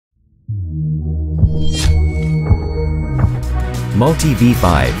Multi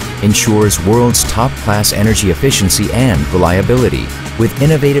V5 ensures world's top-class energy efficiency and reliability with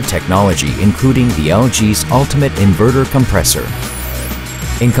innovative technology including the LG's ultimate inverter compressor.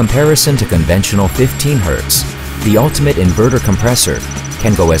 In comparison to conventional 15 Hz, the ultimate inverter compressor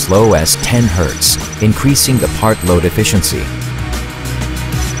can go as low as 10 Hz, increasing the part load efficiency.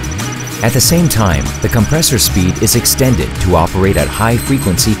 At the same time, the compressor speed is extended to operate at high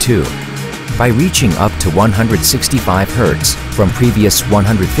frequency too, by reaching up to 165 Hz from previous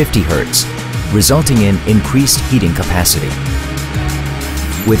 150 Hz, resulting in increased heating capacity.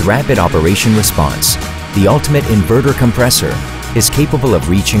 With rapid operation response, the ultimate inverter compressor is capable of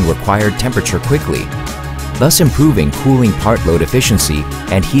reaching required temperature quickly, thus improving cooling part load efficiency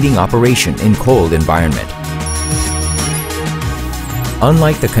and heating operation in cold environment.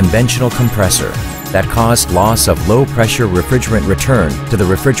 Unlike the conventional compressor that caused loss of low-pressure refrigerant return to the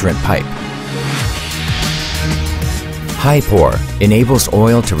refrigerant pipe, HiPOR enables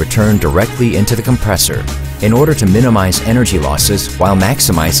oil to return directly into the compressor in order to minimize energy losses while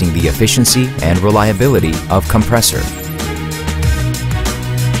maximizing the efficiency and reliability of compressor.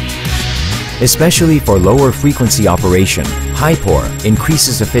 Especially for lower frequency operation, HiPOR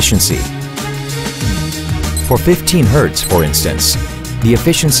increases efficiency. For 15 Hz, for instance, the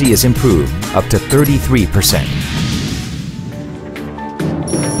efficiency is improved up to 33%.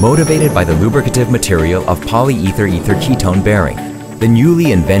 Motivated by the lubricative material of polyetheretheketone bearing, the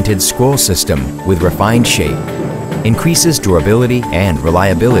newly invented scroll system with refined shape increases durability and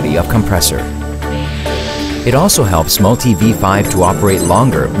reliability of compressor. It also helps Multi V5 to operate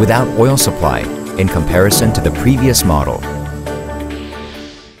longer without oil supply in comparison to the previous model.